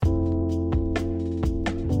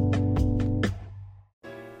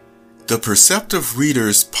The Perceptive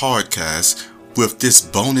Readers podcast, with this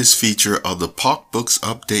bonus feature of the POCBOOKS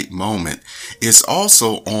Update Moment, is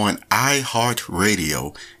also on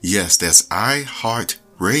iHeartRadio. Yes, that's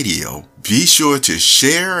iHeartRadio. Be sure to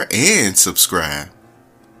share and subscribe.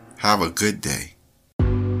 Have a good day.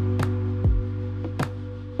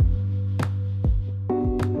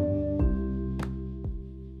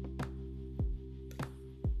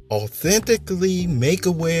 Authentically make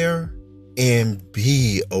aware and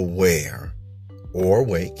be aware or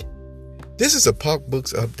awake. This is a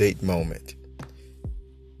POCBOOKS Update Moment.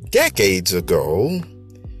 Decades ago,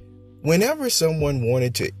 whenever someone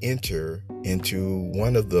wanted to enter into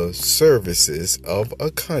one of the services of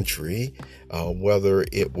a country, whether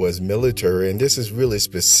it was military, and this is really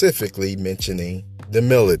specifically mentioning the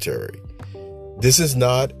military. This is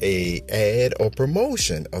not an ad or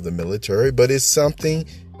promotion of the military, but it's something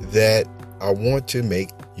that I want to make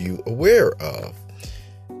you aware of.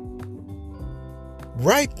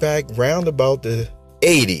 Right back round about the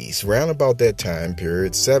 80s, round about that time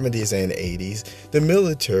period, 70s and 80s, the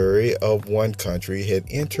military of one country had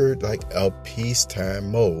entered like a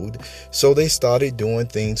peacetime mode. So they started doing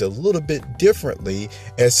things a little bit differently,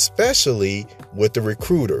 especially with the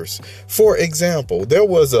recruiters. For example, there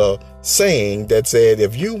was a saying that said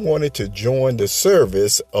if you wanted to join the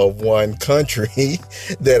service of one country,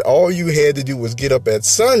 that all you had to do was get up at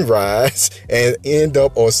sunrise and end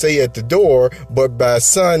up or stay at the door, but by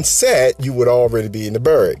sunset you would already be in the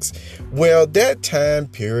barracks. Well, that time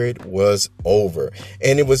period was over,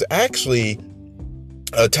 and it was actually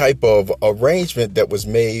a type of arrangement that was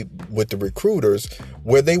made with the recruiters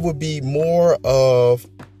where they would be more of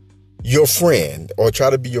your friend, or try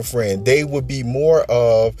to be your friend. They would be more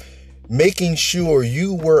of making sure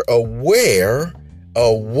you were aware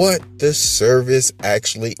of what the service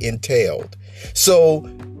actually entailed. So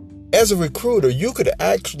as a recruiter, you could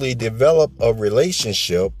actually develop a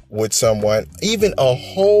relationship with someone even a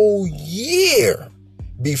whole year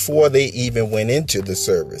before they even went into the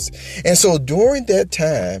service. And so during that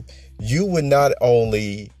time, you would not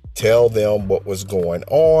only tell them what was going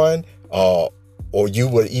on, or you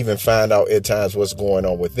would even find out at times what's going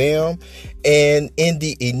on with them. And in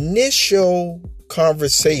the initial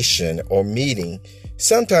conversation or meeting,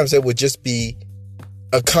 sometimes it would just be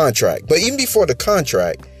a contract. But even before the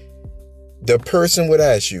contract, the person would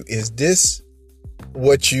ask you, is this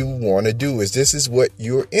what you want to do? Is this what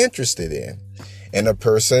you're interested in? And a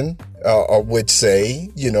person would say,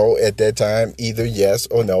 at that time, either yes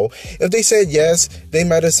or no. If they said yes, they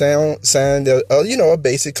might have signed a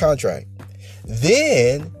basic contract.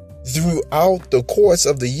 Then throughout the course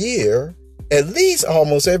of the year, at least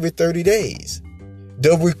almost every 30 days,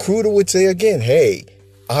 the recruiter would say again, hey,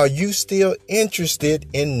 are you still interested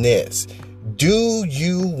in this? Do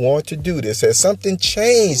you want to do this? Has something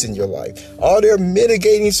changed in your life? Are there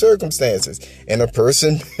mitigating circumstances? And a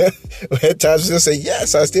person at times will say,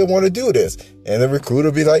 yes, I still want to do this. And the recruiter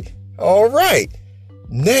will be like, all right,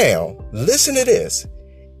 now listen to this.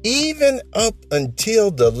 Even up until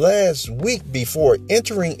the last week before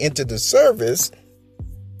entering into the service,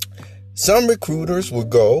 some recruiters would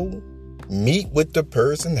go meet with the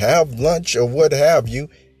person, have lunch or what have you,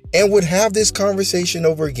 and would have this conversation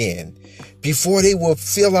over again before they will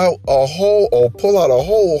fill out pull out a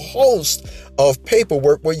whole host of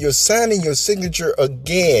paperwork where you're signing your signature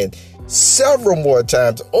again several more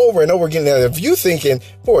times over and over again. Now, if you're thinking,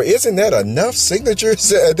 boy, isn't that enough signatures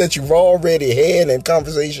that you've already had and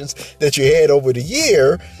conversations that you had over the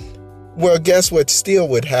year? Well, guess what still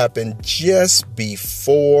would happen just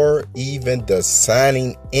before even the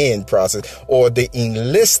signing in process, or the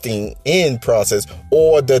enlisting in process,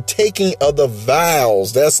 or the taking of the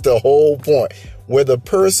vows. That's the whole point, where the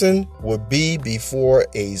person would be before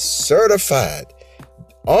a certified,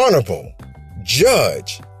 honorable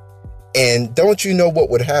judge. And don't you know what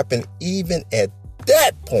would happen even at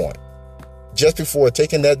that point? Just before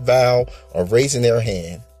taking that vow or raising their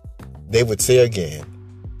hand, they would say again,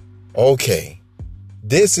 okay,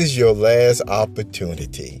 this is your last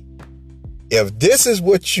opportunity. If this is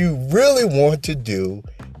what you really want to do,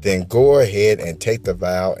 then go ahead and take the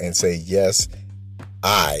vow and say, yes,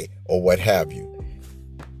 or what have you.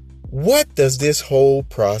 What does this whole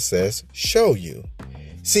process show you?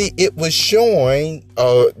 See, it was showing,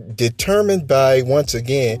 determined by, once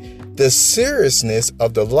again, the seriousness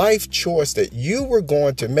of the life choice that you were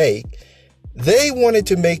going to make. They wanted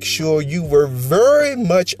to make sure you were very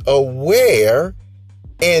much aware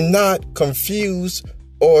and not confused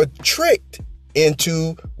or tricked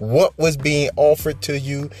into what was being offered to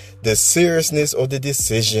you, the seriousness of the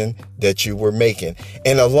decision that you were making.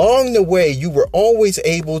 And along the way, you were always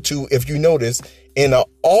able to, if you notice, in an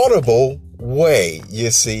audible way,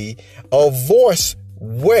 you see, a voice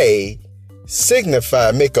way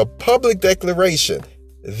signify, make a public declaration.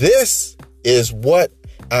 This is what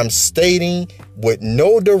I'm stating with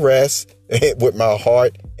no duress, with my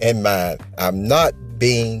heart and mind. I'm not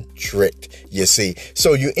being tricked, you see.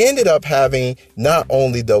 So you ended up having not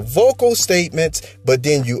only the vocal statements, but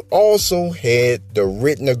then you also had the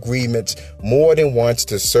written agreements more than once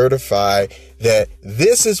to certify that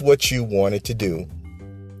this is what you wanted to do.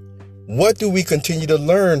 What do we continue to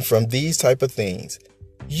learn from these type of things?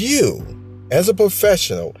 You, as a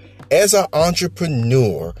professional, as an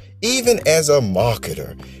entrepreneur, even as a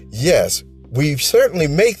marketer, yes, we certainly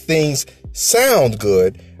make things sound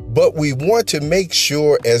good, but we want to make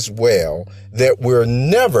sure as well that we're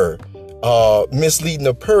never misleading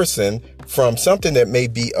a person from something that may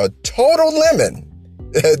be a total lemon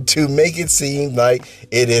to make it seem like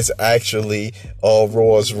it is actually a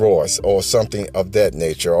Rolls Royce or something of that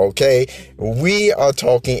nature. Okay, we are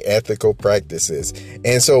talking ethical practices.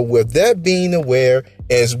 And so with that being aware,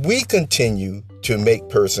 as we continue to make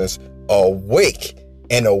persons awake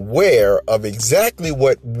and aware of exactly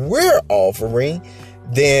what we're offering,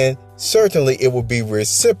 then certainly it will be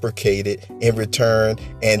reciprocated in return,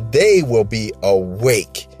 and they will be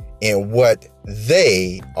awake in what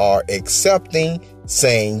they are accepting,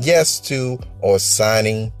 saying yes to, or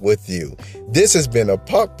signing with you. This has been a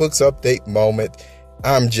POCBOOKS Update Moment.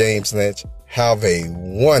 I'm James Lynch. Have a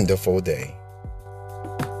wonderful day.